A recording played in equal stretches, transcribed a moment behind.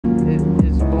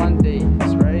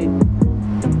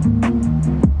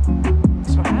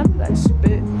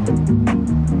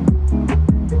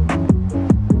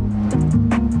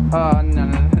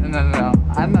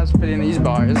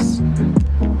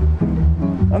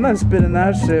I'm not spitting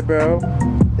that shit, bro.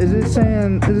 Is it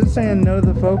saying no to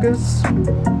the focus?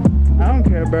 I don't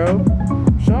care, bro.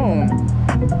 Show him.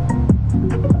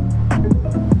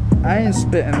 I ain't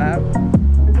spitting that.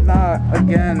 Not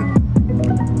again.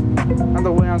 Not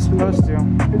the way I'm supposed to.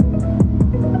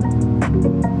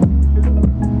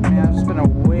 Man, I've just been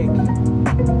awake.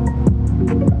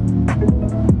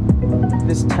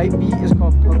 This type beat is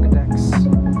called Pokedex.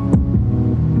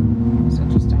 It's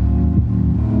interesting.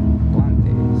 Blonde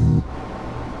days.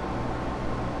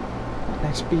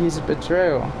 Next beat is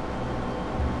Betrayal.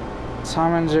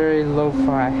 Tom and Jerry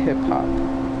lo-fi hip-hop.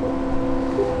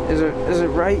 Is it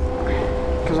right?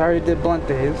 Because I already did Blunt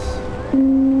Days.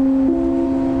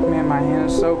 Man, my hand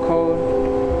is so cold.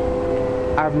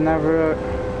 I've never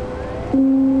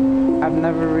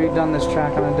redone this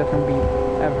track on a different beat,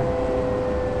 ever.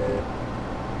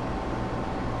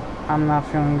 I'm not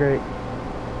feeling great.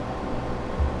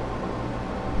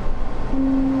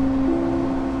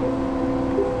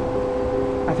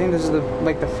 I think this is the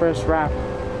first rap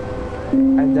I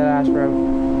deadass wrote.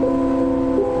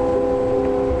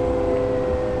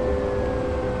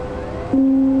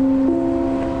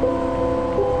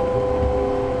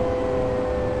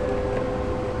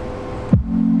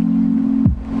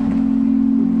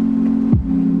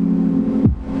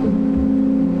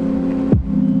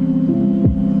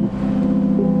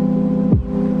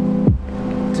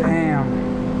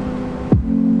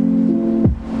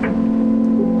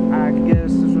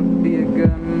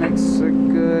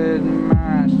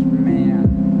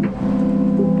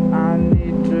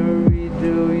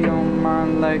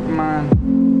 Like mine,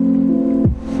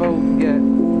 forget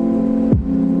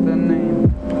the name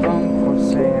Uncle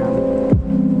Sam.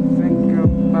 Think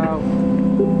about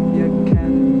your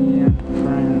Kenyan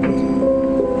friend.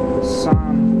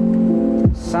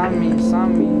 Sammy,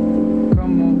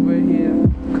 come over here.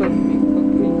 Cook me,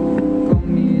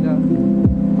 comida,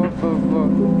 por favor.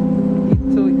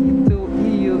 Ito,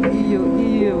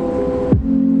 iyo.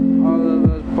 All of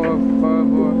us, por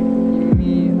favor. Y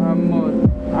mi amor,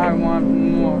 I want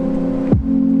more.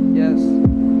 Yes,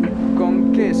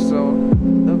 con queso,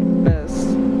 the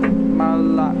best. My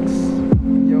locks,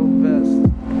 your vest.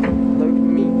 Look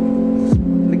me,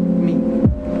 lick me.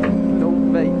 No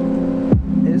vape,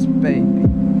 it's baby.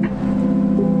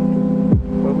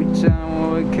 Where we chillin',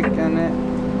 where we kickin' it,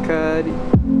 cuddy.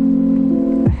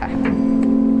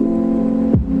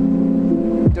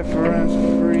 Difference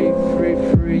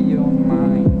free your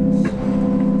minds.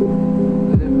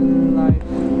 Living life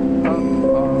up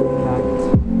all night.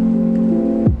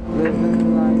 Living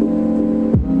life,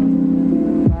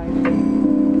 loving life on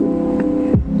the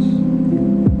edge.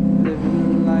 Living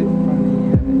life on the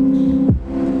edge.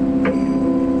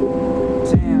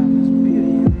 Damn, there's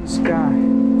beauty in the sky.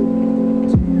 Damn,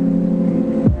 beauty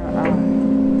in your eye.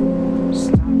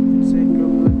 Stop and take a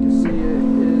look and see it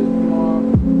is more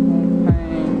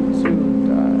pain to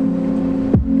die.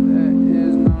 There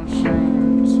is no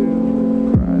shame to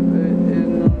cry. There is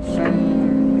no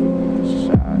shame being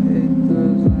shy. It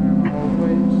doesn't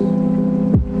always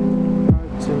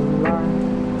hurt to lie.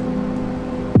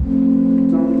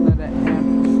 Don't let it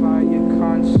amplify your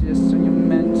conscious and your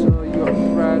mental. You are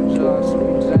fragile, so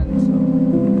be gentle.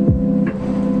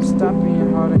 Stop being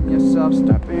hard on yourself.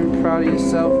 Stop being proud of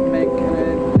yourself. Making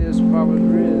it this far was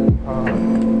really hard.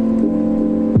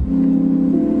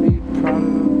 Be proud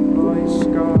of all your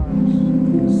scars.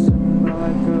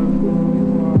 Symbolic of who you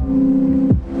are.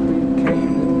 We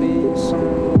came to be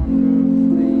someone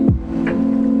wonderfully,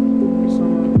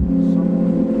 someone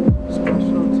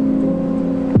special to me.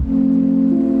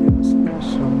 You're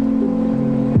special to me.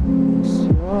 Yes,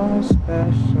 you're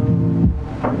special.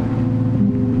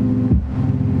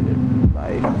 Live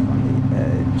life on the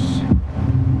edge.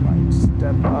 Might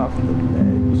step off the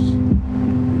ledge.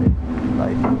 Live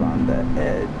life on the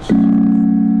edge.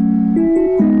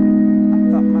 I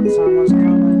thought my time was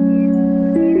coming.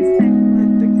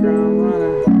 Hit the ground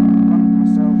running. Run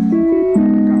myself.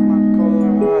 Got my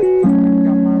collar hot thumping.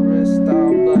 Got my wrist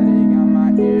all bloody. Got my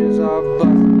ears all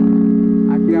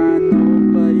buzzing. I got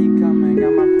nobody coming.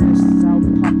 Got my fists out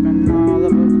pumping all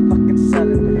of a fucking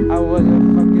sudden. I was a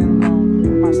fucking lone.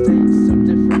 My state's so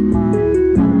different.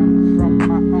 Mine from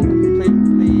my own.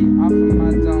 Completely off of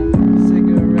my zone.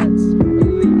 Cigarettes,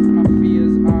 relief. My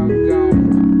fears are gone.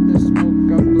 The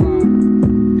smoke I've blown.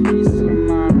 Peace of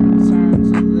mind, return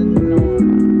to the norm.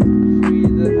 Free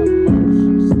the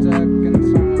emotion stuck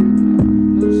internal.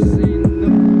 New scene, new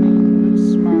me, new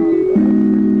smile.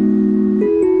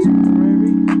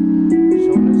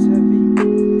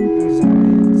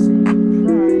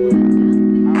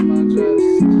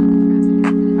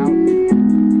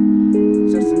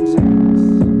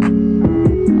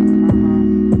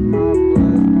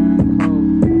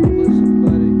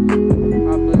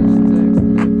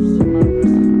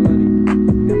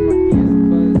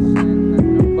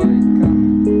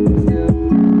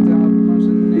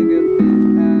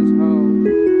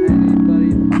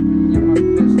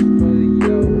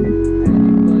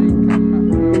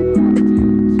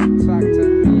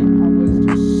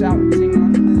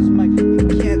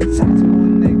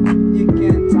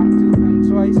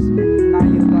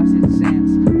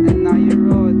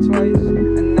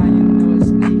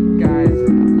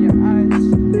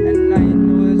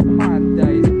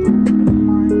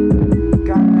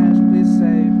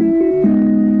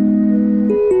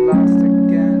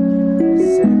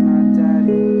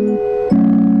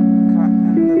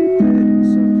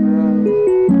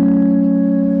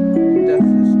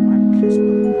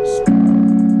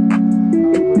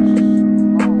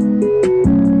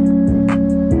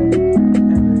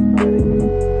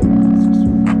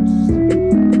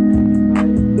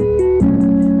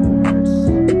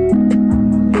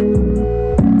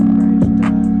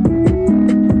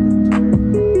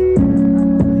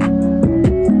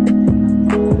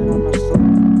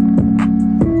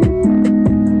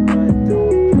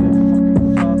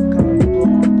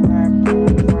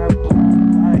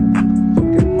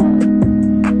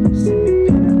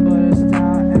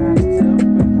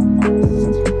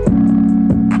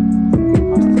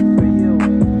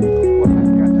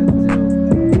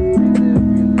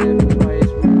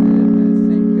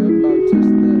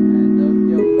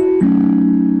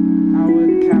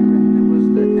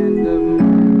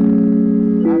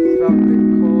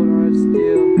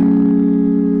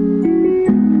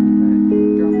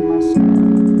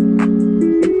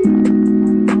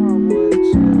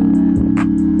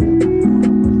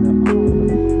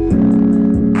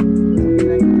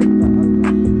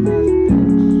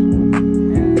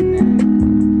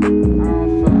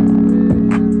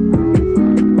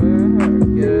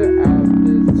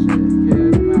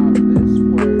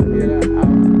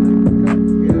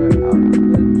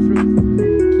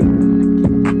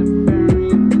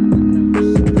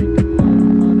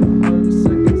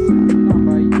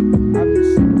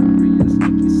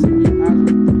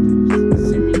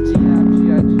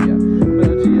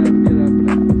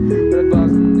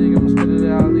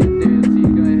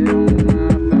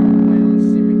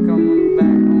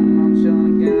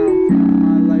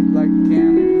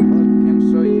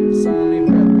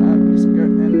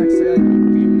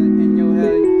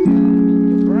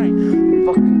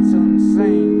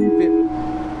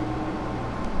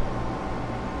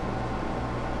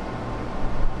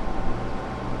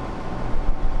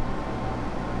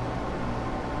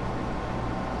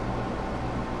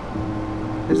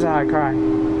 is how I cry.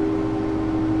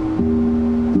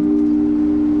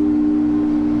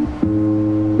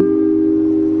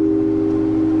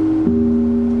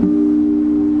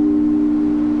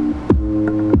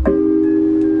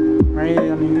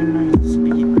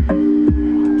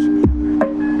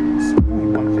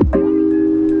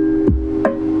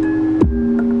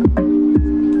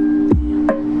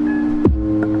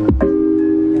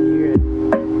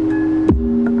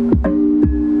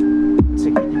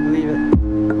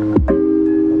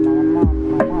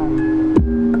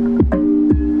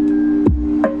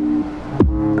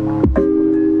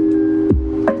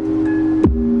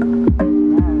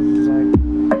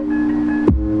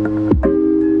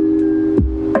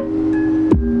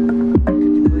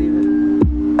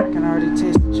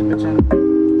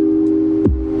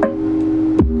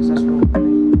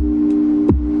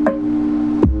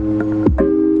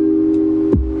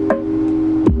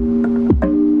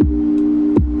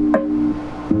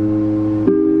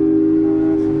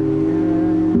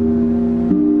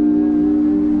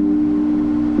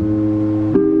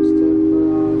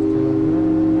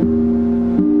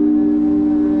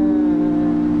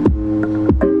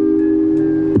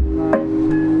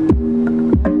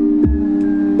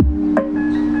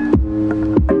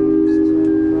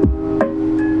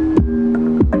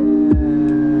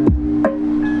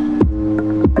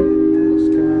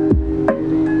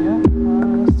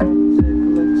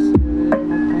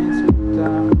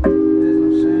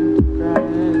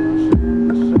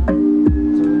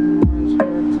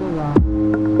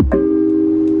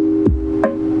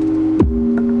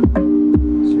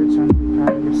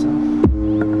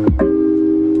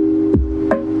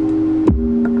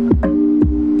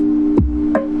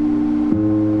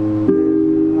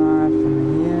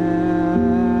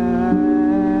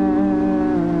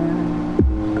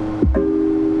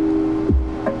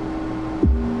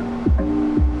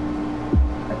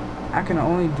 I can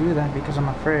only do that because I'm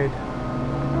afraid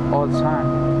all the time.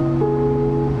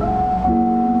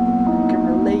 I can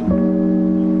relate.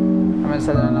 I haven't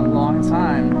said that in a long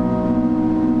time.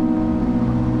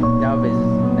 Y'all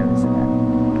bitches never said that.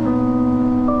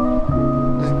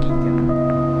 Just geeking.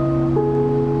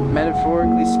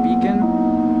 Metaphorically speaking,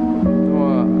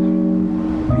 well,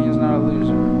 pain's not a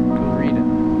loser. Go read it.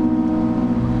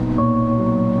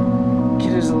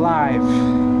 Kid is alive.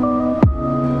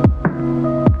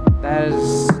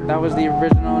 That was the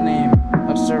original name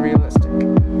of Surrealistic.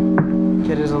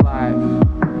 Kid is alive. /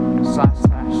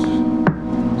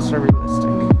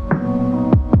 Surrealistic.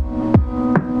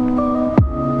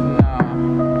 No.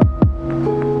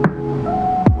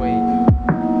 Wait.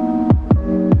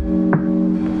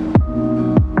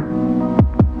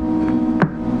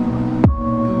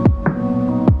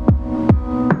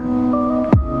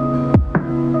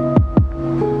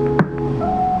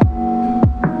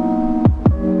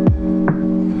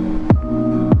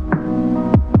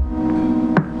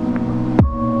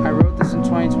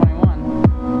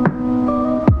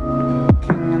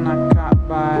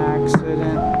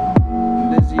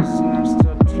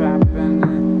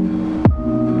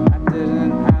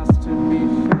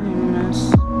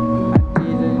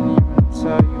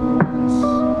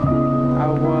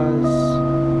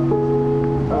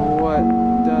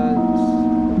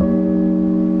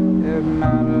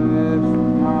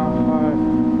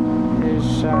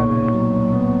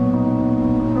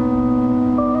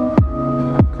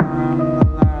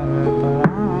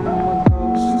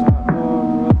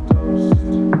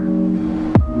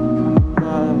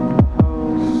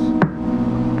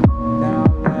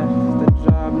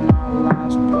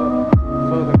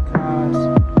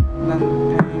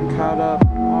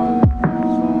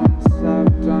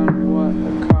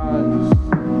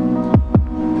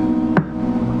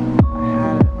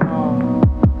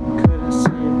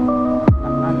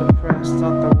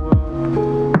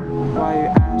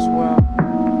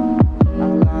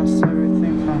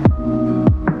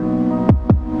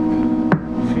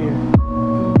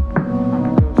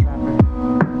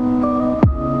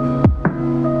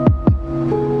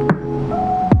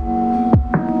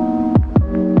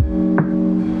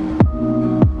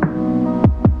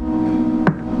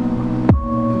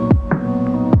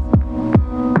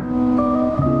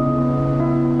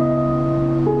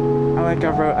 Like I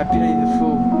wrote, I pity the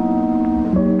fool.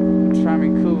 Try me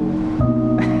cool.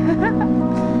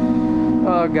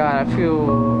 Oh God, I feel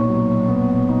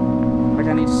like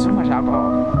I need so much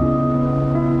alcohol.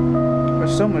 Or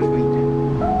so much weed.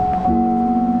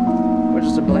 Or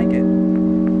just a blanket.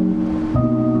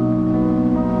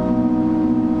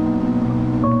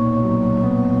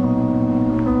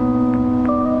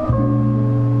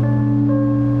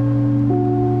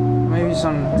 Maybe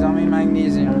some dummy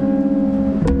magnesium.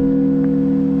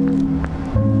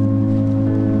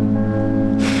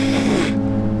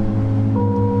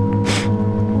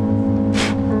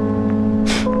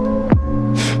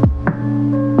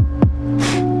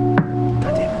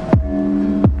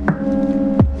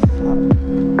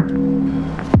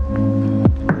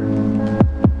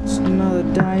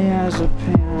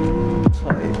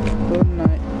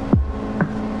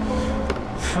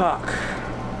 Fuck.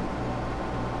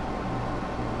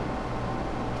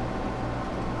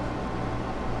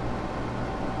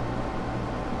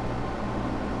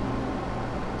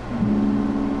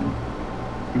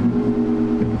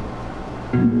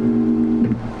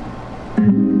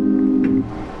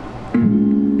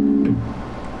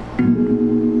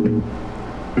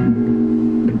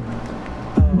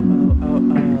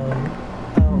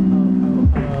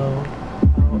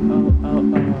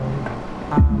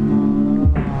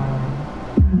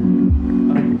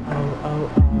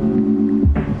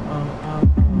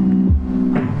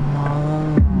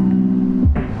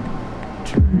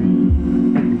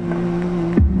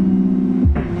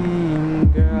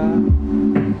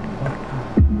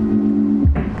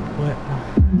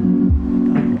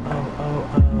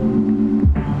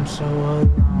 I'm so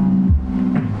alone.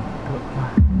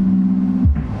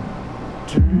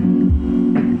 Dream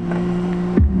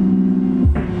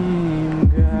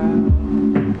girl,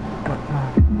 but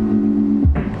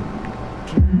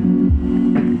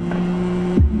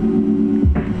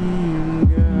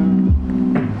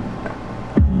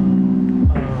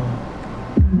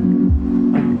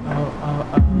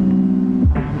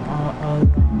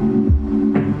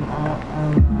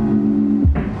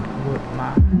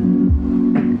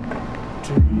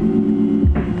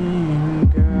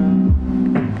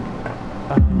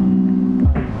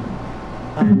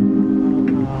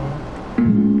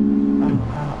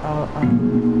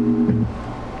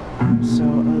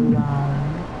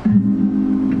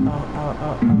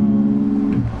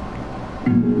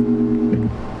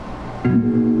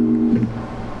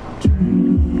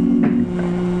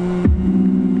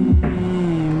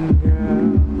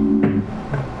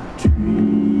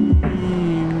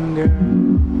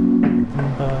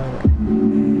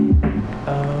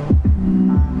I'm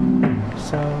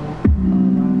so alone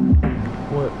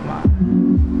with my dream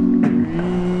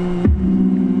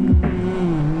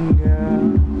girl,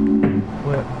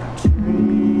 with my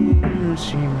dream,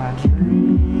 she my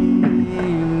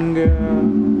dream girl.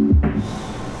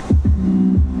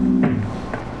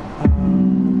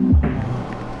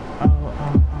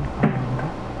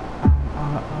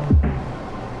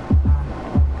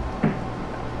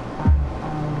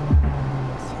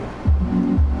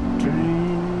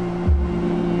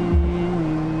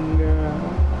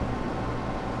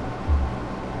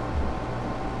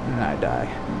 And I die.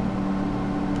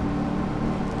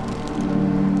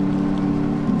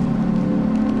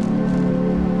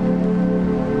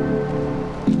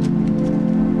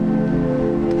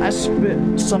 I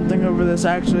spit something over this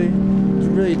actually. It's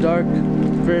really dark,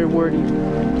 very wordy.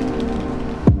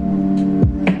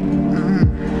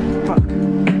 Fuck.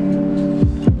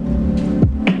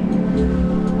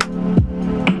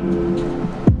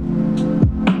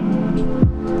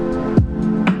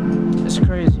 It's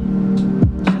crazy.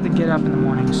 Get up in the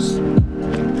mornings.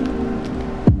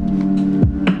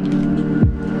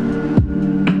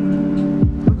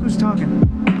 Look who's talking.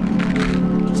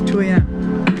 It's 2 a.m.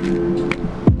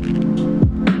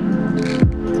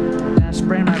 And I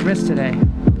sprained my wrist today.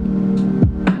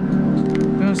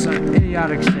 Doing some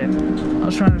idiotic shit. I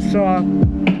was trying to show off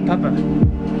Peppa.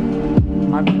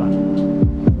 My Peppa.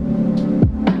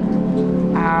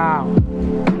 Ow.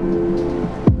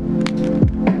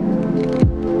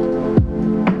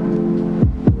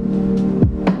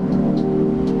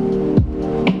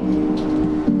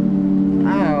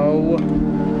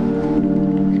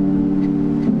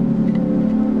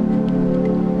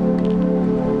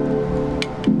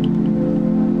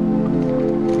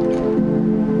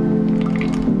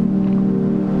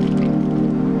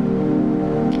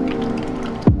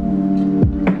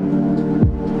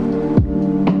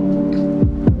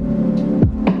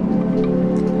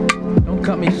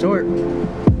 Cut me short.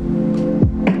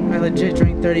 I legit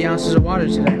drank 30 ounces of water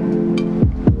today.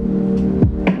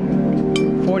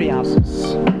 40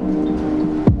 ounces.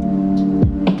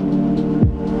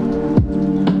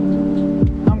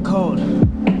 I'm cold.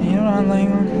 And you know what I'm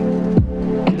laying on?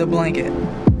 The blanket. You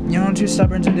know what I'm too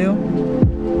stubborn to do?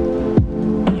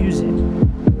 Use it.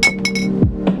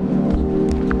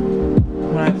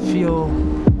 When I feel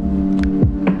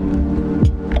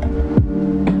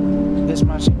this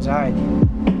much anxiety,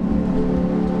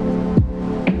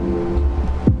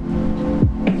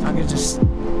 I could just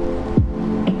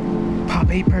pop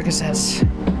 8 Percocets,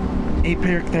 8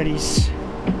 Perc 30s,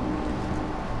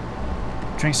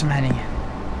 drink some Henny,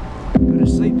 go to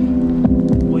sleep,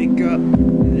 wake up,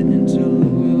 into the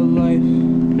wheel of life,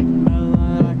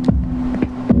 melodic,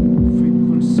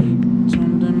 frequent sleep,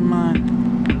 turned in my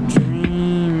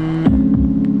dream,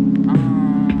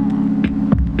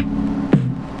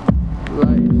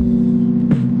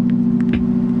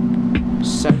 life,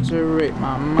 sex incarcerate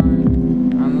my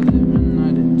mind. I'm living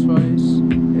night it twice.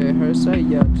 It hurts, I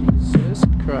yell, Jesus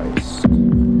Christ.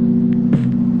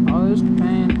 All this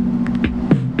pain,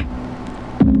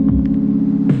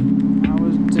 I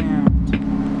was damned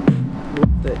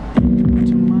with the ink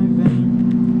to my vein.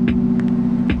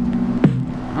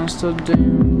 I'm still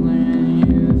damned laying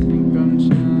here, think I'm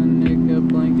chilling, nigga.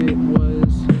 Blanket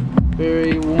was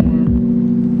very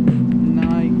warm.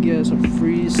 Now I guess a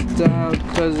freestyle,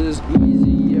 cause it's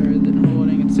easier than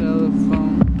holding a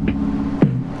telephone.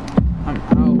 I'm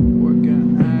out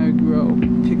working aggro,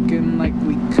 picking like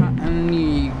we cotton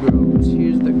Negroes.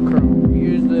 Here's the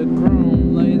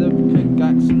chrome, lay the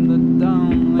pickaxe in the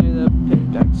dome, lay the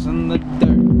pickaxe in the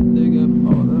dirt, dig up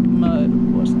all the mud.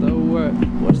 What's the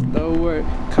word?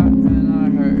 Cotton, I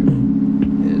heard.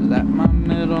 Is that my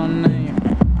middle name?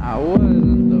 I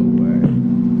wasn't the word.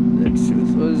 The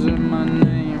truth was in my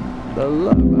name. The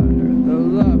love I heard, the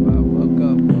love I woke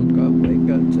up, wake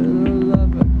up to the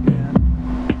love again.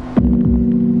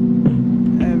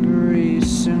 Every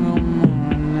single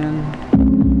morning,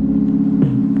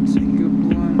 take a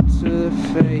blunt to the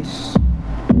face.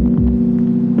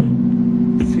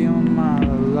 Feel my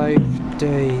life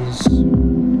days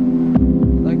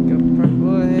like a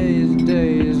purple haze,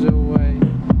 days away.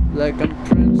 Like I'm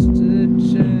Prince to the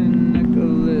chin,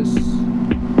 Nicholas.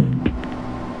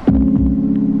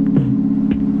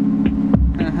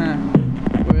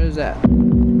 Where's that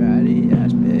ratty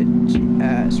ass bitch? She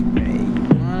asked me,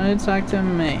 you wanna talk to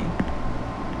me?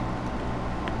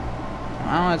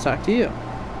 I wanna talk to you.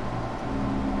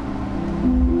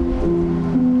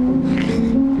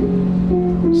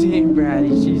 She ain't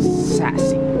bratty, she's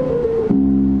sassy.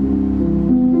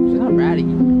 She's not bratty.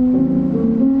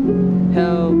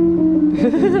 Hell.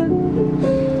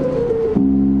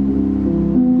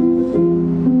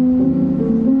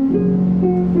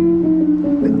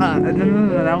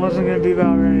 No, that wasn't gonna be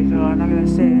about right, so I'm not gonna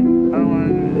say it. I don't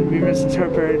want it to be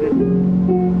misinterpreted.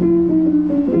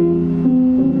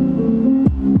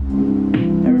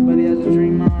 Everybody has a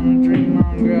dream on,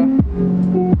 girl.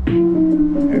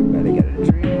 Everybody got a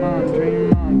dream on.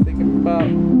 Think about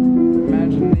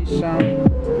imagination,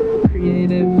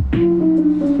 creative.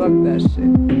 Fuck that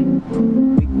shit.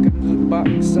 We can just box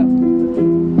up.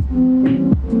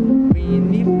 We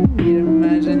need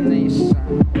imagination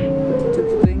to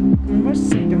think we're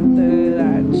second, third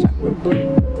eye, chakra blink,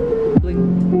 blink.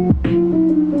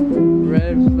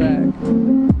 Red flag.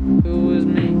 Who was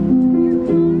me?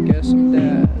 Guess I'm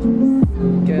dad.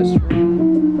 Guess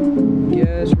wrong.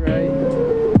 Guess right.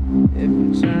 If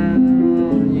you turn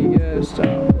around, you gotta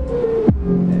stop.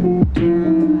 If you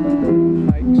turn around,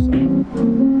 mic's off.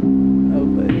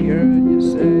 Nobody heard you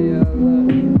say I love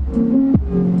you.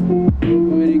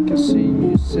 Nobody can see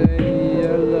you say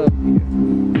I love you.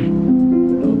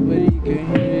 Nobody can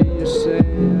hear you say I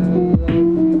love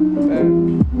you back.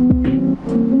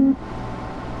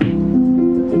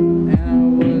 And I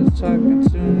was talking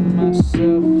to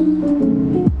myself,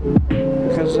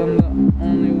 cause I'm the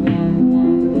only one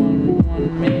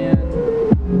man.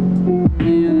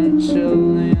 I'm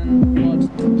chillin', what's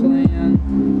the plan?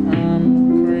 I'm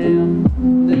cram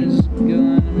this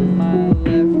gun in my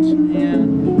left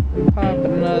hand. Pop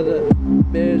another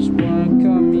bitch, wanna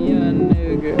call me a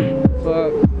nigga.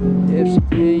 Fuck, if she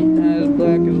ain't as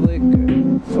black as liquor.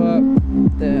 Fuck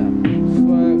them,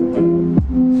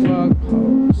 fuck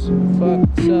hoes, fuck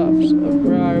toughs, of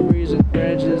briberies and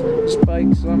branches,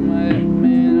 spikes on my head,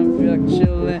 man, I feel like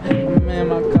chillin'. Man,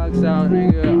 my cock's out,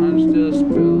 nigga, I'm still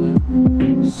spillin'.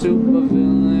 Super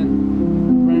villain,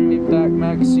 bring me back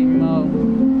Maximo.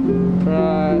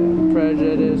 Pride,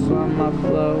 prejudice on my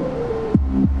flow.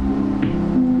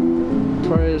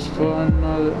 Praise for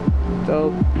another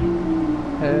dope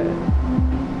head.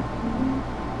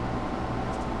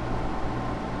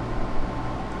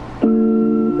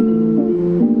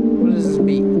 What is this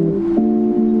beat?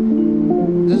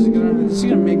 This is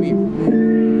gonna make me.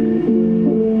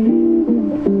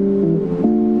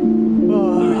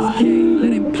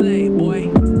 Let it play, boy.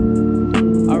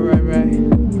 Alright, right.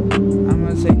 I'm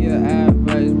gonna take your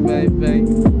advice, baby.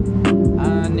 I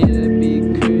need to be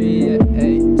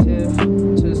creative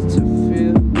just to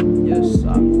feel your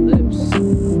soft lips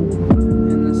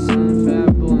in the sun fat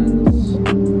blends.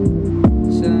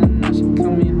 Chillin', now she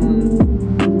call me home.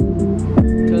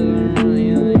 Cause I'm running,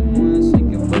 you ain't wanna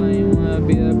sink a boy, you wanna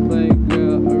be that play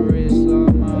girl. Erase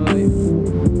all my life.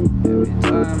 Every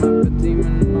time I put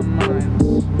demon in my mind.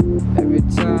 Every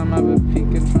time I've been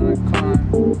peeking, trying to climb.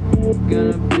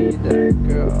 Gonna be that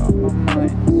girl on my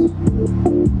mind.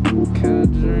 Can I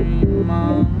dream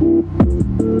on?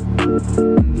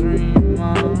 Dream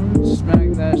on. Smack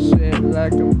that shit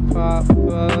like a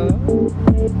popper.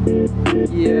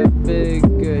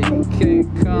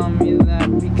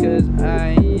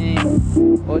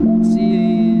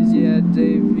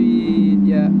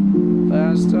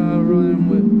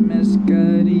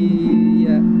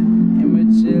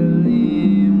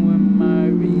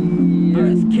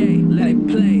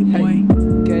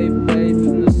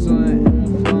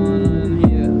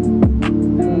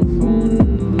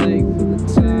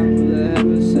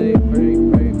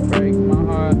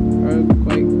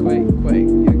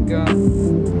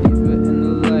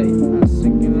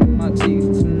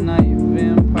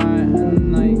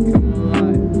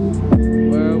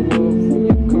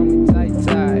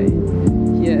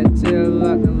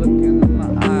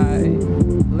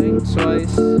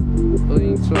 twice,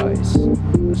 blink twice.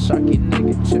 A shocky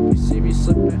nigga chip, you see me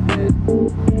slipping in.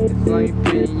 It's like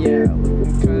pin, yeah,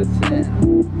 looking kinda thin.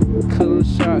 Cool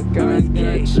shotgun,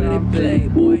 gonna chomp play, in.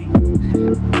 boy.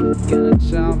 Gonna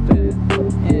chomp in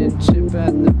and chip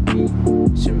at the beat,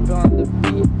 chip on the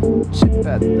beat, chip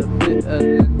at the bit of the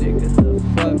nigga. The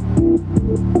fuck?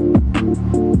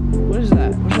 What is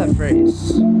that? What's that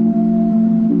phrase?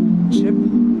 Chip?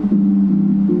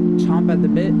 Chomp at the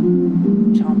bit?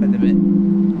 Chomp at the bit.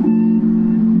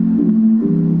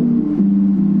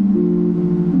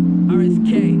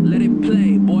 RSK, let it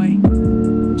play, boy.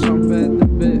 Chomp at the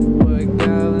bit with a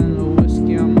gallon of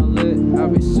whiskey on my lip. I'll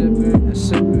be sipping and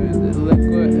sipping the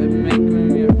liquid and making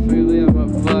me feel like my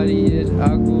body is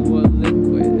agua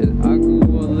liquid. It's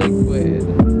agua liquid.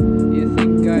 You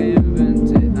think I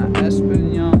invented an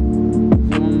Espanol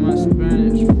for my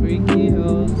Spanish freaky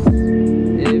hoes?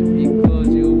 If you close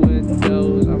your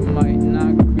windows, I might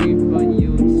not creep on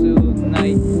you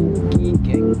tonight.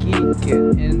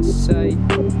 Geeking inside.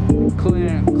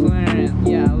 Clearing,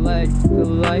 yeah, I like the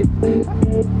life. I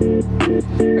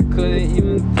couldn't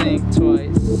even think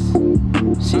twice.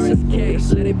 She's a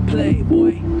RSK, let it play,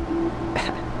 boy.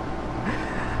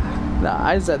 Nah,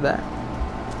 I said that.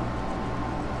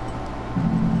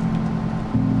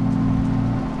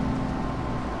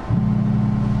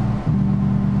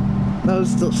 That was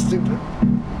still stupid.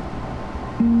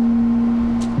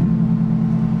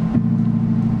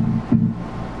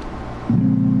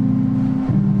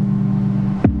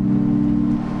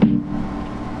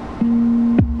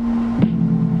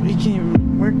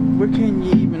 Where can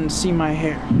you even see my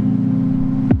hair?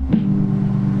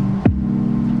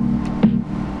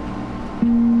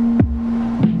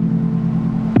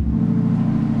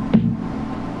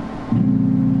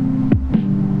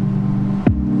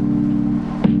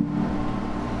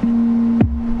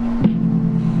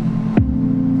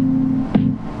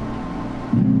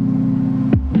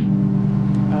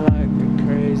 I like it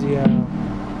crazy out.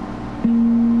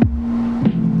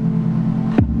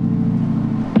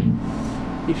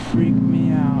 You freak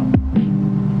me out.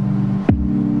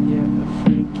 Yeah,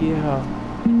 freak you out.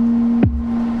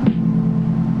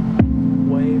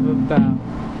 Wave about.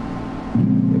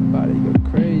 Your body go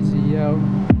crazy, yo.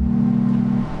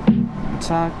 I'm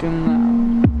talking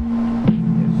loud.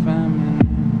 You're feminine.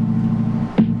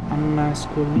 I'm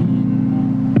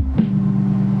masculine.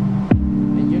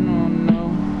 And you don't know.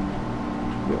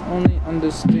 You only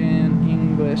understand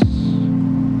English.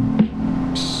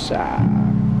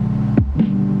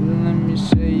 Let me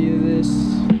show you this.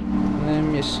 Let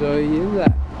me show you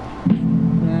that.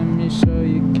 Let me show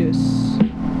you kiss.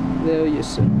 There you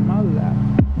sit on my lap.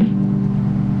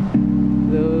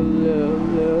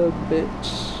 Little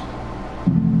bitch.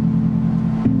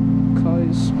 Call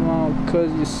you small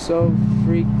cause you're so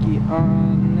freaky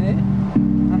on it.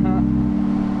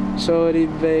 Shorty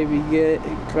baby, get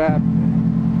it clapping.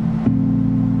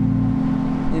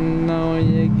 You know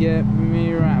you get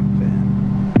me rapping.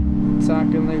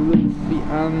 Talking like Luffy,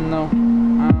 I know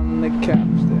I'm the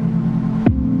captain.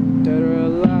 Dead or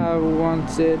alive,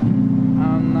 wanted,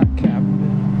 I'm not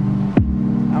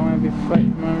captain. I wanna be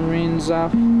fighting Marines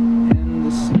off in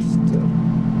the system.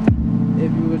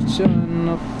 If you were chilling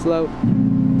afloat,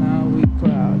 now we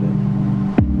clouded.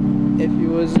 If you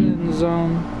was in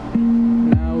zone,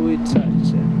 now we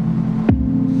touching.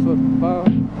 Football,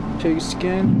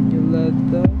 pigskin, your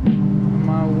leather,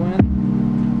 my win.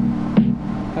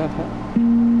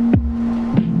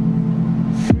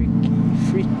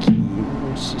 Freaky,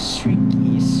 she's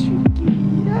freaky,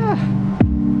 yeah.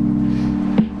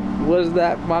 Was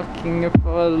that mocking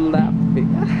or laughing?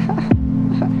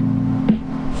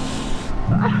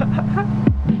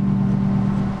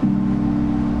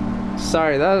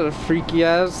 Sorry, that was a freaky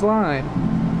ass line.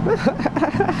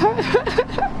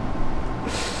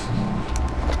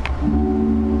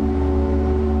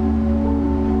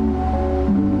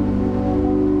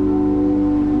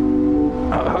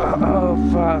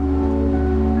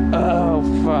 Oh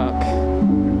fuck.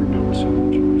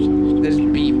 This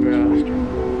beat, bro.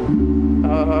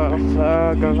 Oh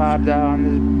fuck, I'm hopped out on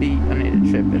this beat. I need to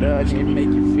trip it up. I need to make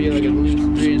you feel like a loose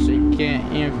dream so you can't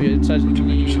even feel it touching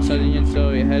you, touching your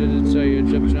toe, your head to the toe, you're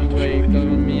jumping away, you're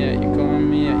calling me at, you're calling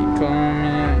me at, you're calling me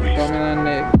at, you call me that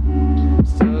nigga.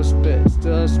 Still spit,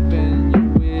 still spin your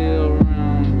wheel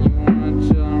around. You wanna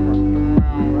chill and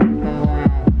rockin'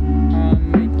 around. I'll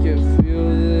make you feel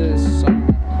this song.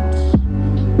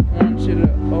 Want you to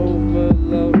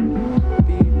overload.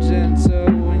 Be gentle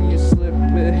when you slip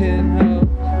it in, ho.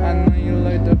 I know you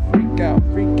like to freak out,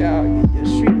 yeah, you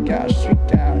shriek out.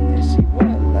 You see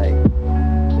what,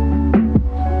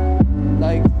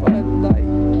 like what, like?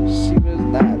 She was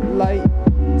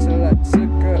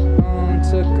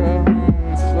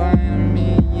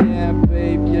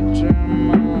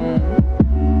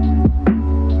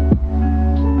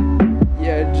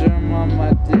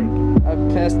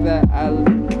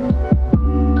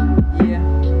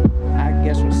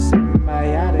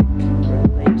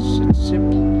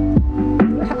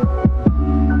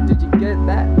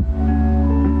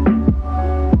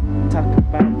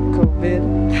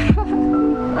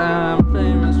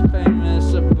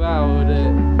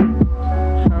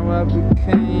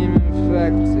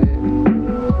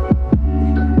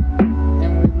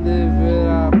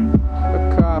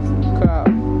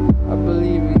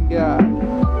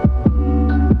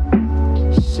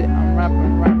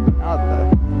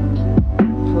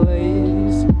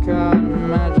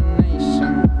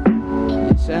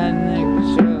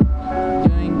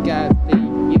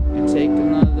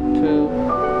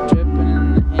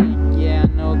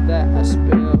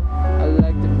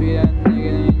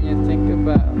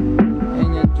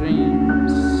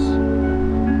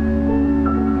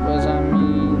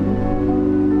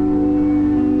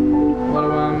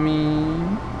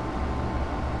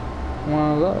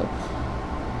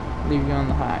you on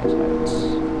the highest heights.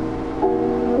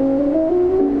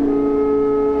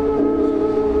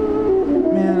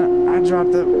 Man, I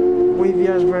dropped the wavy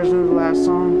ass version of the last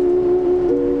song.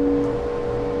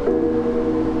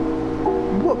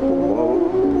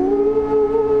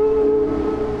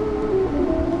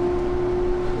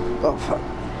 Oh fuck.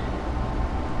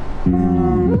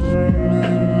 I'm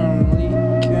dreaming, I'm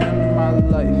leaking my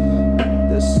life.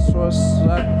 This was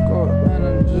psycho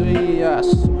energy. I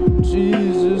saw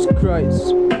Jesus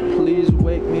Christ, please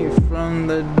wake me from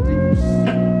the deeps.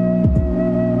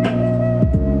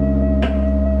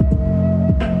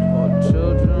 Or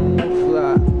children will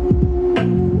fly.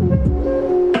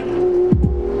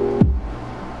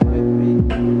 They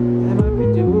might be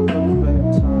due for the back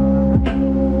time.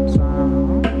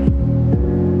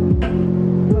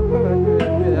 Look back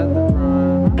at the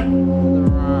rhyme.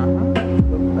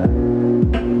 Look back.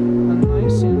 I know you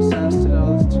seem sensitive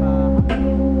all this time.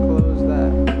 Close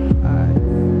that eye.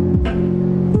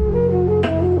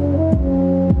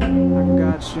 I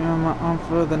got you on my arm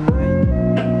for the night.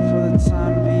 For the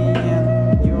time being,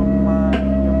 you're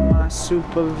my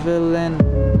super villain.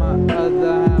 My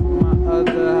other half,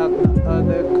 the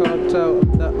other cartel of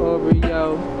the Oreo.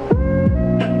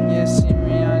 You see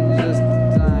me on just a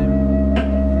dime.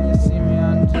 You see me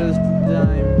on just a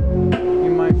dime.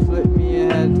 You might flip me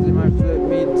heads, you might flip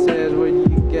me tails. What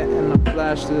you get in a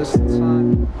flash this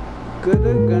time? Good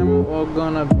or gonna or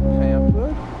gonna be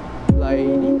pampered,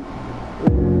 lady.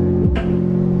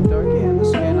 Darky in the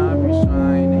skin, I'll be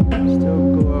shining, still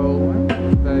glowing,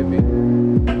 baby.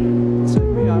 Take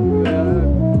me up, good,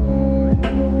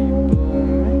 be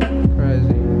blooming,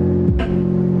 crazy.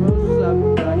 Roses up,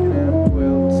 black and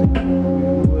wilting.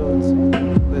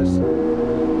 Listen,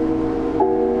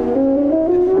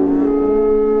 if I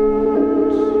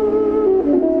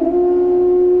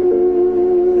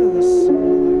feel the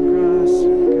smell of the grass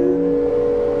again.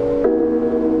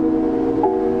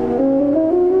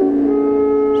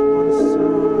 There's one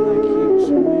sound that keeps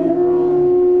me rolling.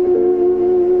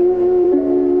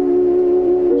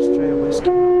 Straight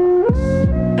whiskey rocks.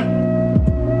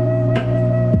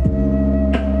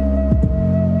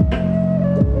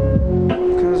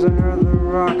 Cause I heard the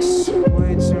rocks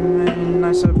way too many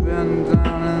nights I've been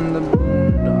down in the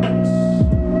boondocks.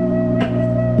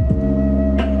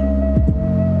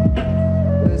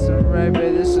 Listen, baby,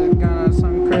 this is gonna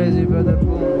sound crazy, but the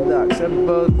boondocks are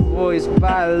both voiced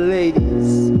by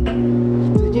ladies.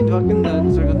 Did you fucking know that?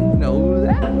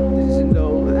 Did you know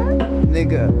that?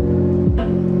 Nigga.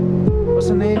 What's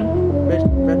her name? Rich.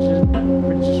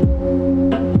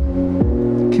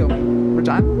 Kill me.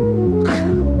 Regina?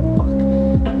 Fuck.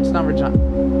 It's not Regina.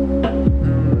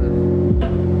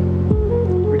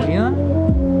 Regina?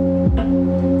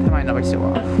 That might not be so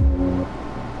off.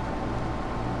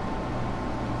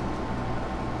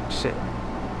 Shit.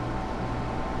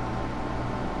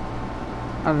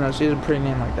 I don't know, she has a pretty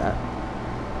name like that.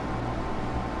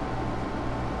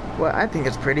 Well, I think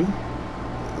it's pretty.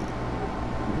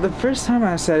 The first time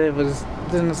I said it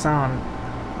didn't sound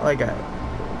like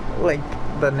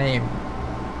the name.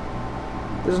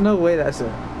 There's no way that's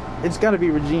it. It's gotta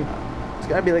be Regina. It's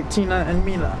gotta be like Tina and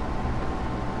Mina.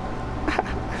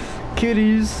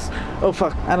 Cuties. Oh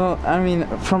fuck. I mean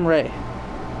from Ray.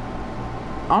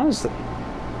 Honestly.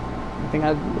 You think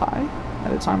I'd lie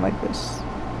at a time like this?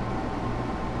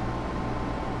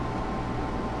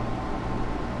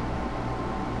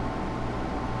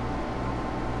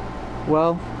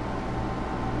 Well,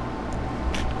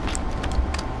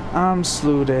 I'm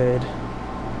slooted.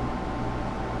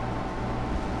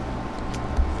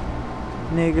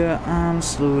 Nigga, I'm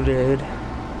slooted.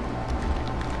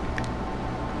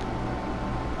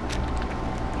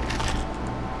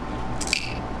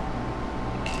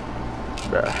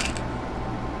 Bruh.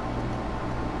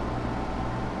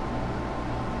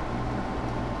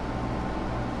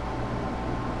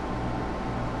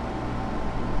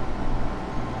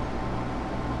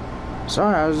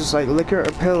 Sorry, I was just like liquor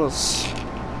or pills.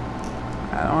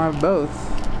 I don't have both.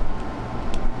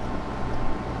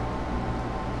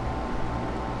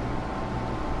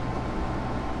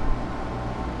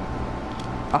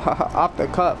 Off the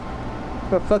cup.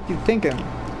 What the fuck you thinking?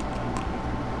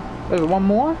 There's one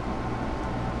more?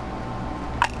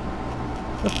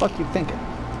 What the fuck you thinking?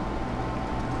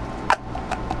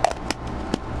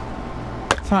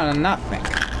 Trying to not think.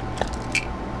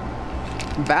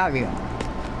 Valium.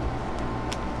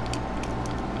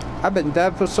 I've been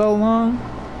dead for so long.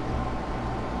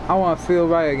 I want to feel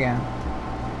right again.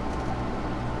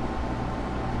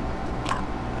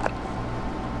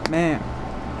 Man,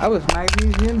 I was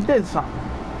magnesium did something.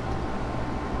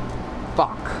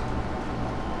 Fuck.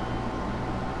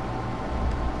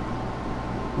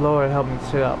 Lord, help me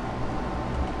sit up.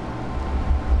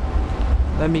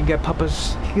 Let me get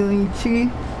Papa's healing tea.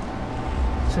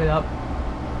 Sit up.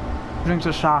 Drink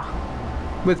the sha.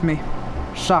 With me.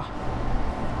 Sha.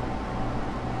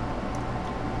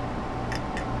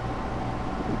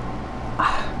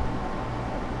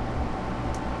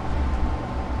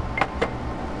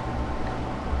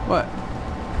 What?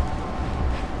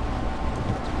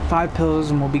 5 pills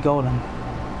and we'll be golden.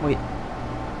 Wait.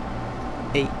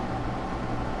 8.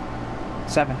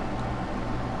 7.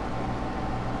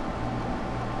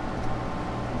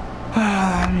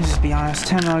 Let me just be honest.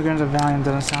 10 milligrams of Valium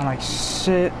doesn't sound like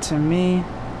shit to me.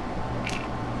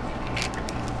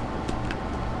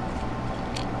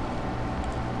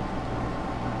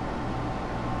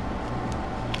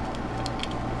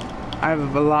 I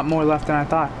have a lot more left than I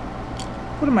thought.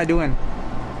 What am I doing?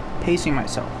 Pacing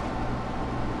myself.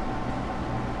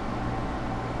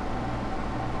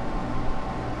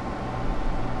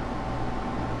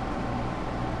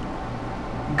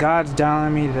 God's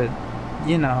telling me to,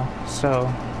 you know,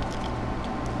 so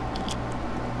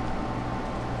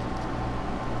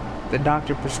the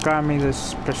doctor prescribed me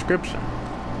this prescription.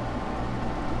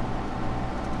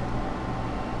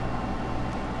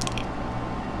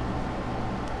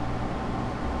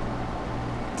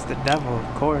 It's the devil, of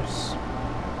course.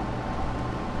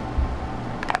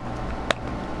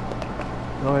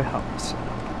 Lord help us.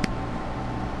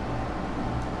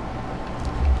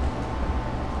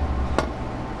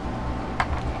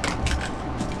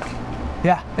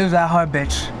 Yeah, it was that hard,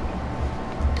 bitch.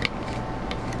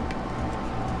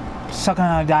 Sucking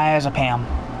on a diazepam.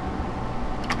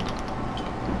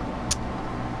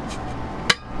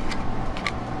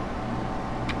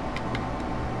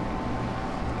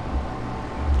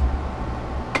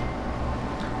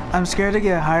 I'm scared to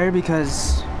get higher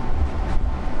because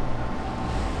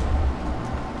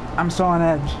I'm so on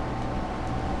edge.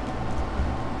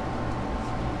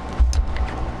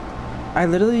 I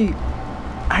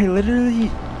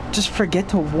literally just forget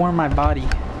to warm my body.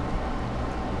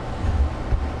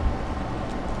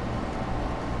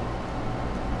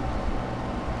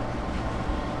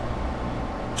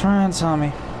 Try and tell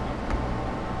me.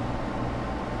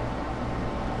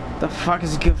 The fuck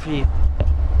is good for you?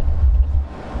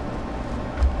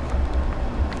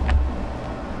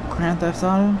 Grand Theft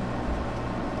Auto?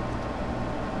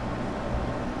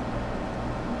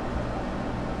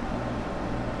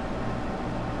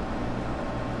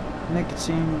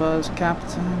 Nicotine Buzz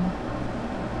Captain.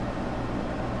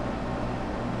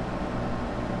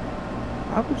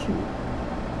 How would you?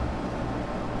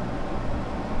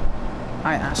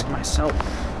 I ask myself.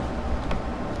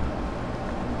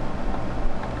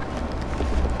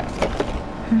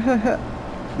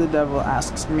 The devil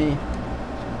asks me.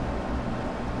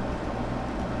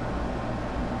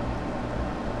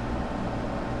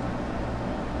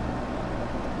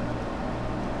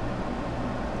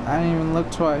 I didn't even look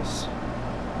twice.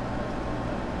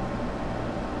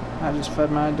 I just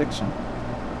fed my addiction.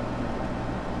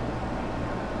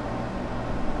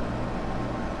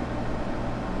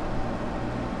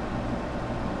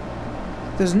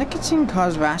 Does nicotine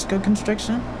cause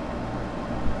vasoconstriction?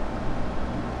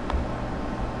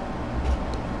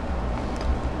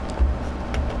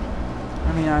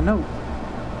 I mean, I know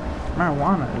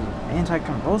marijuana is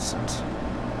anticonvulsant.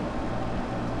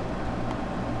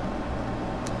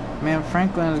 Man,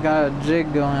 Franklin's got a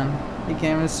jig going. He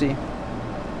can't even see.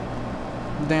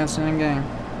 Dancing in game.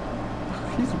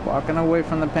 He's walking away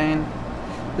from the pain.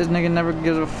 This nigga never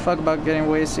gives a fuck about getting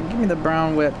wasted. Give me the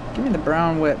brown whip. Give me the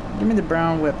brown whip. Give me the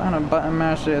brown whip. I don't button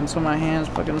mash it until my hands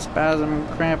fucking spasm and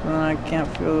cramp and then I can't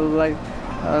feel the life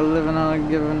living on a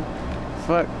given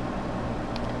fuck.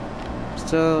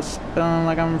 Still spelling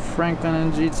like I'm Franklin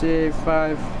in GTA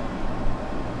 5.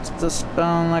 Still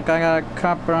spelling like I got a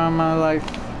copper on my life.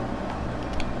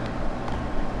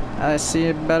 I see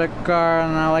a better car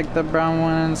and I like the brown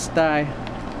one in style.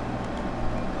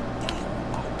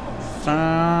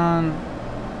 Son.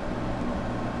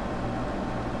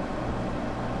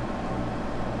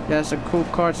 Yeah, it's a cool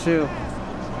car too.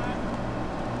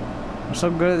 I'm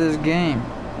so good at this game.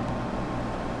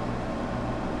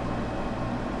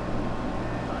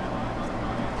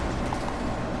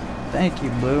 Thank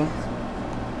you, Blue.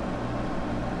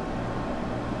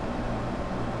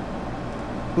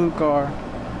 Blue car.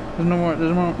 There's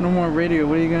no more radio.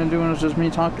 What are you gonna do when it's just me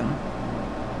talking?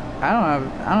 I don't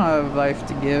have life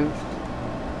to give.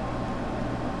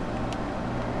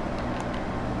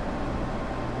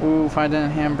 Ooh, if I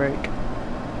didn't handbrake.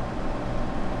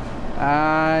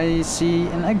 I see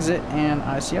an exit and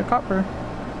I see a copper.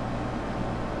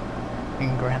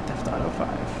 In Grand Theft Auto 5.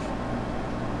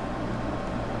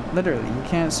 Literally, you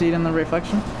can't see it in the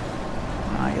reflection?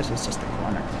 Nah, I guess it's just the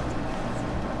corner.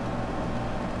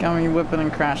 Got me whipping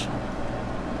and crashing.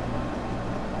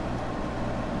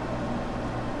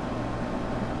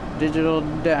 Digital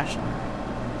dashing.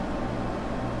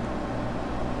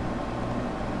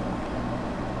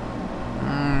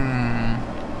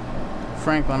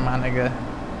 Franklin, my nigga.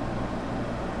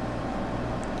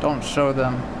 Don't show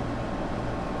them.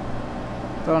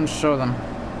 Don't show them.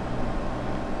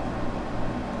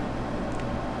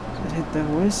 Just hit the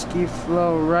whiskey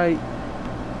flow right.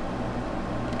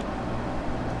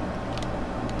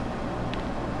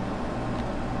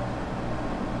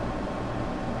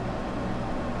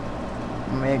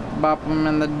 Make bop them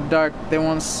in the dark. They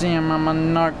won't see him. I'm a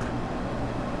narc.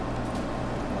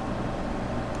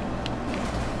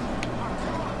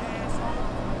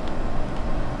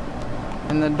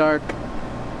 In the dark.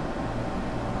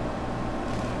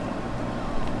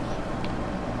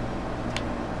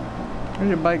 Where'd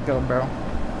your bike go, bro?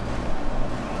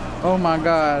 Oh my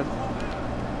god.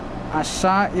 I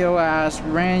shot your ass,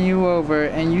 ran you over,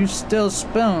 and you still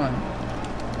spilling.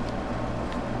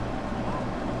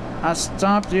 I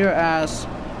stopped your ass,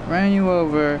 ran you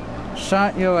over,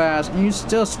 shot your ass, and you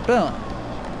still spilling.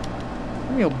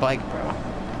 Give me your bike, bro.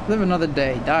 Live another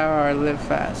day. Die hard, live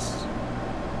fast.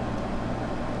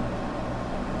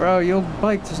 Bro, your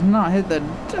bike does not hit the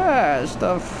dash.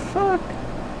 The fuck?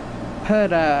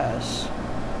 Pet ass.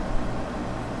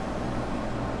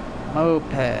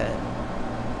 Moped.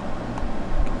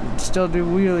 Still do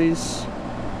wheelies.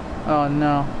 Oh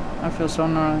no. I feel so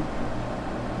gnarly.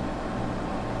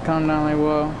 Calm down, like,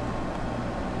 whoa.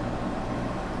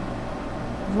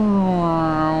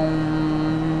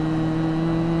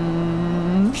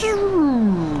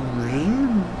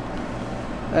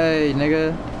 Hey,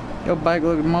 nigga. Your bike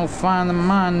looks more fine than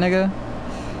mine, nigga.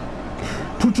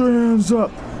 Put your hands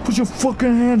up. Put your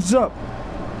fucking hands up,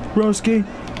 broski.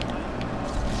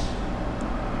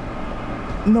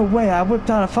 No way, I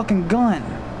whipped out a fucking gun.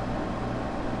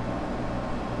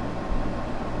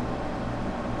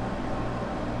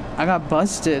 I got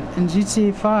busted in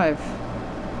GTA 5.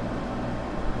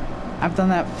 I've done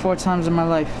that 4 times in my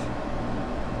life.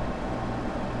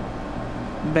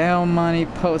 Bail money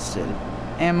posted.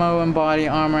 Ammo and body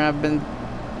armor have been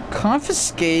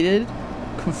confiscated,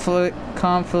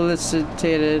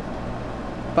 confiscated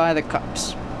by the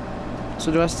cops.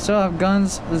 So do I still have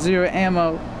guns? 0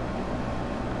 ammo.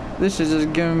 This is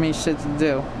just giving me shit to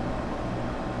do.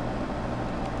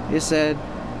 You said,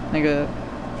 nigga,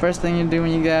 first thing you do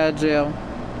when you get out of jail,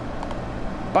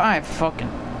 buy a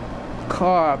fucking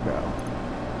car, bro.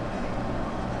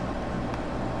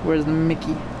 Where's the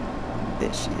Mickey?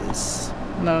 There she is.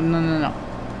 No.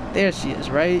 There she is,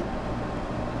 right?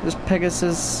 This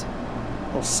Pegasus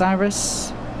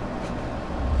Osiris.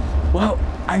 Well,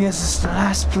 I guess it's the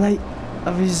last plate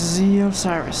of his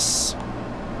Osiris.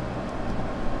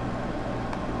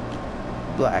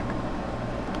 Black.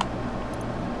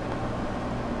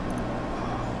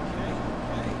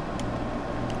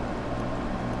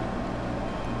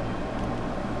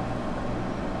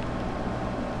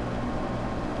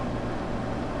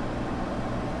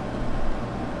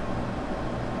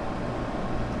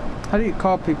 How do you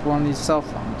call people on these cell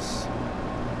phones?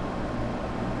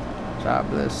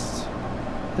 Job list.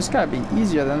 This gotta be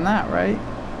easier than that, right?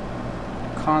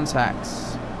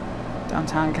 Contacts.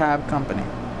 Downtown cab company.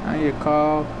 I need to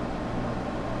call.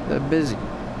 They're busy.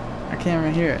 I can't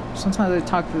even hear it. Sometimes they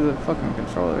talk through the fucking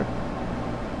controller.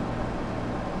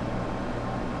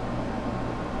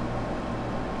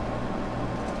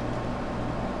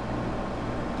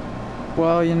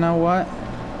 Well, you know what?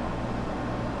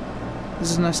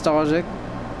 This is nostalgic.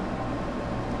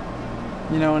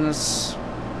 You know, when it's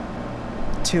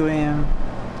 2 a.m.,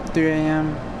 3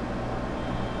 a.m.,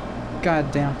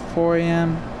 goddamn 4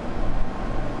 a.m.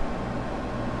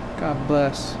 God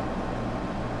bless.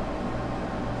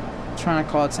 Trying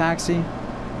to call a taxi.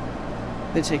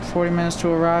 They take 40 minutes to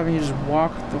arrive and you just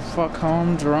walk the fuck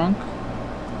home drunk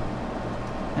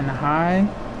and high.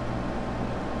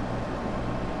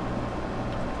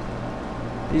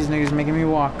 These niggas making me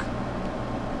walk.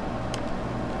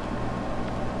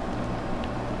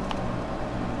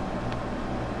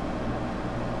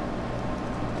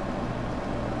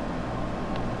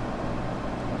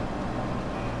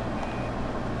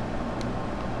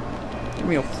 Give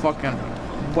me a fucking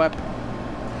weapon.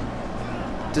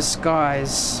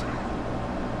 Disguise.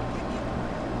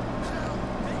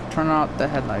 Turn out the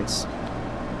headlights.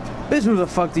 Bitch, who the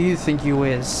fuck do you think you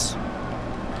is?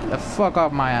 Get the fuck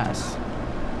off my ass.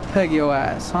 Peg your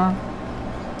ass, huh?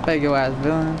 Peg your ass,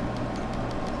 villain.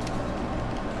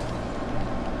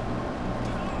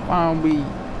 Why don't we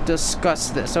discuss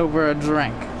this over a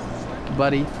drink,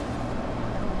 buddy.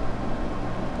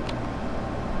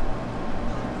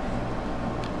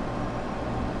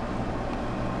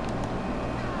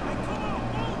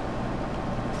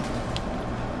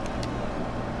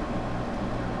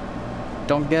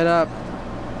 Don't get up.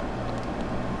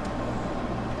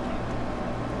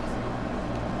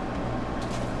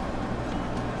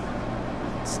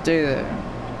 Stay there.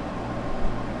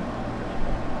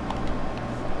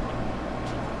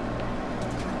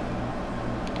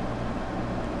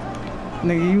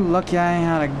 Nigga, you lucky I ain't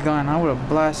had a gun. I would've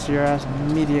blasted your ass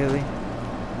immediately.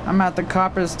 I'm at the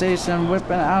copper station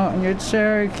whipping out in your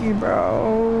Cherokee,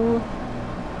 bro.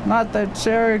 Not the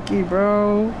Cherokee,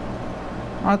 bro.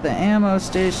 Not the ammo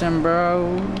station,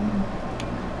 bro.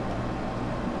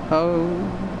 Oh,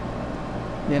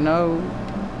 you know,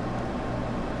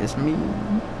 it's me,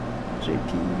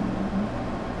 JP.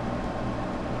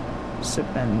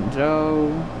 Sippin'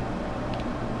 Joe.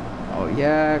 Oh,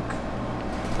 yak.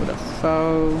 With a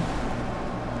foe.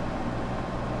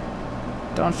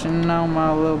 Don't you know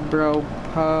my little bro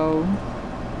Poe?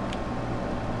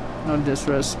 No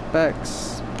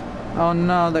disrespects. Oh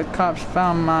no, the cops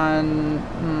found my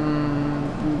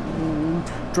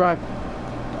drive.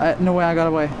 No way, I got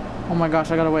away. Oh my gosh,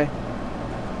 I got away.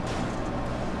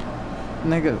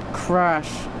 Nigga, crash.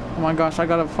 Oh my gosh, I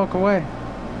gotta fuck away.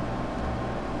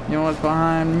 You know what's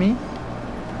behind me?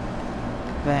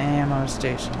 The ammo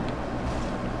station.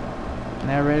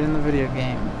 Narrating the video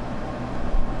game.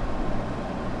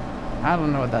 I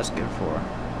don't know what that's good for.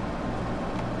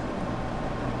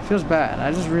 Feels bad.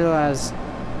 I just realized.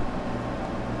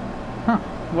 Huh.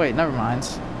 Wait, never mind.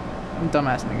 I'm a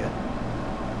dumbass nigga.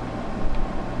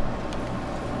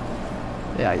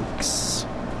 Yikes.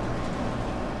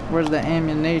 Where's the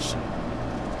ammunition?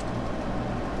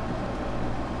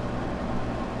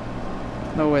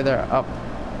 No way they're up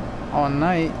all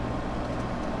night.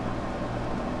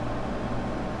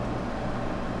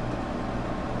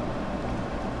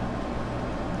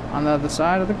 On the other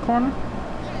side of the corner?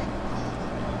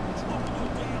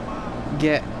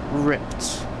 Get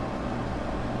ripped.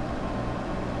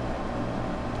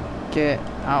 Get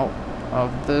out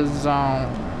of the zone.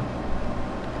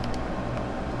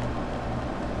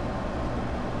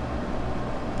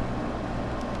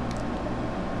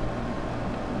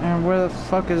 And where the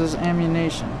fuck is this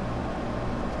ammunition?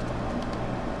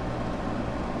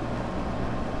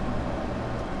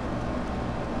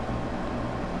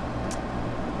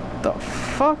 The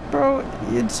fuck, bro?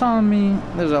 You're telling me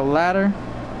there's a ladder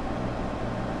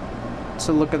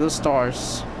to look at the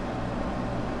stars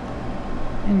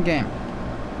in game?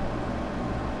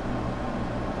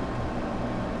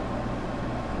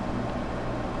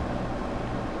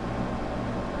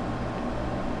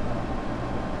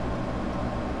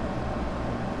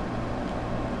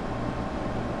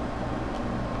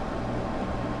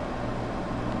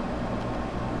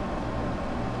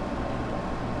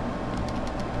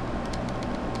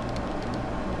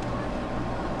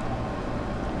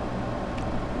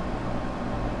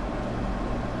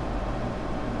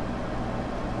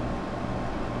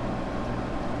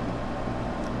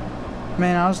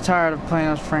 Man, I was tired of playing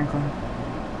as Franklin.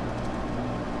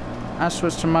 I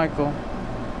switched to Michael.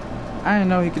 I didn't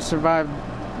know he could survive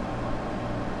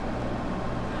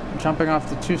jumping off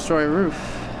the 2-story roof.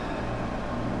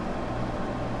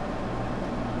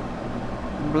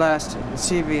 Blasted. The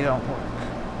TV don't work.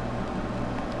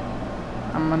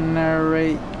 I'm gonna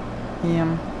narrate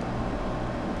him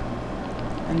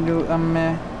and do a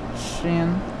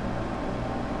machine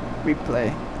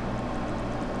replay.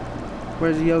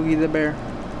 Where's Yogi the Bear?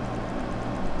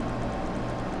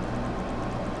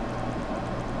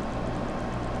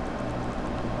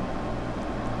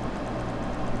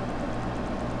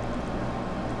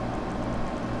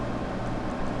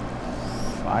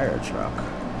 Fire truck.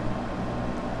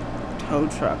 Tow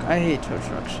truck. I hate tow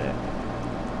truck shit.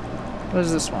 What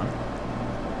is this one?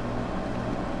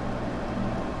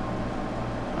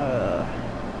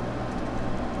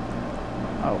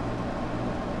 Oh.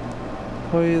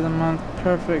 Employee of the month,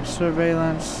 perfect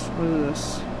surveillance. What is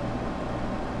this?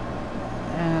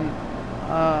 And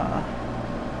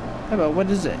hey, but what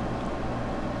is it?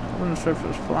 I wasn't sure if it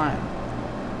was flying.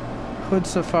 Hood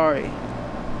Safari.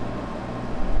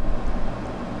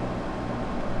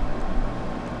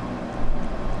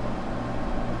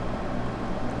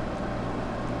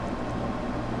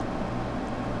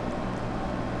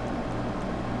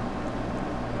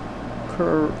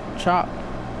 Chop.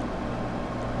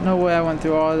 No way I went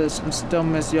through all this and still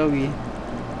miss Yogi.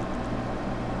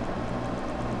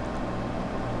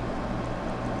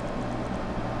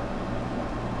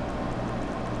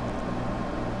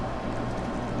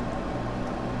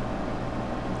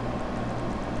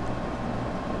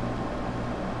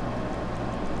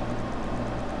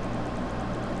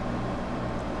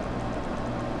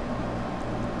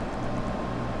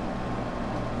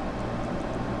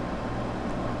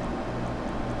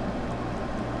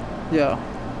 Yo.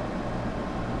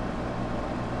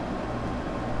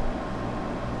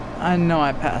 I know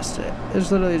I passed it.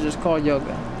 It's literally just called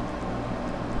yoga.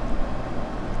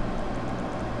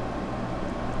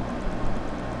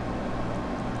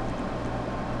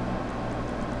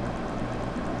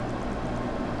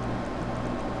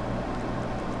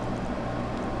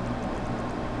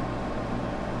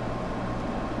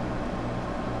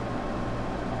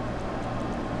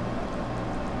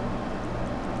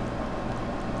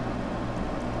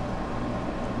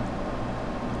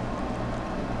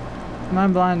 Am I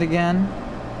blind again?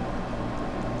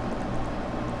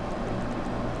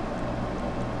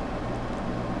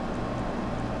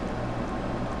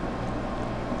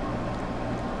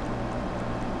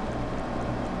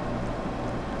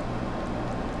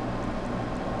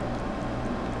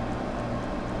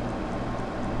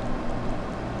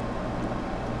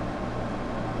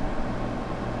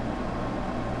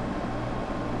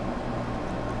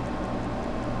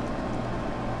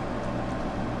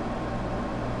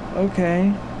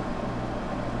 Okay.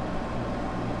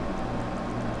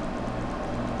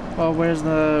 Well, where's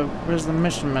the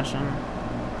mission? The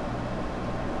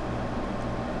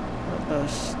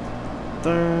best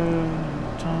third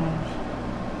times.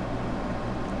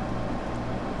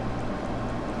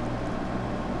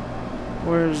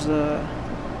 Where's the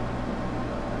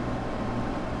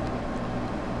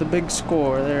big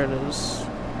score? There it is.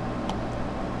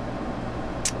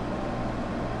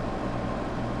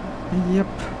 Yep.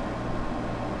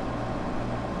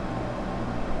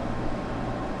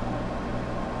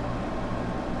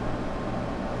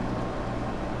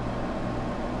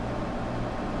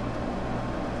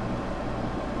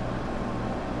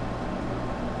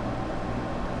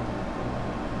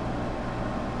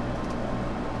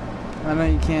 I know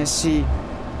you can't see,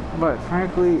 but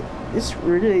frankly, it's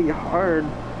really hard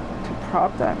to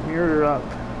prop that mirror up.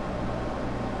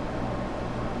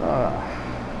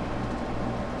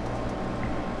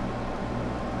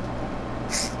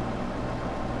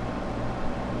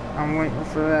 I'm waiting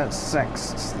for that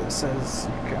text that says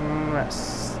you can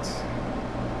rest.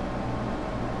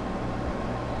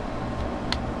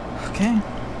 Okay.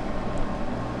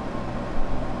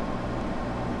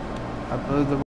 I believe the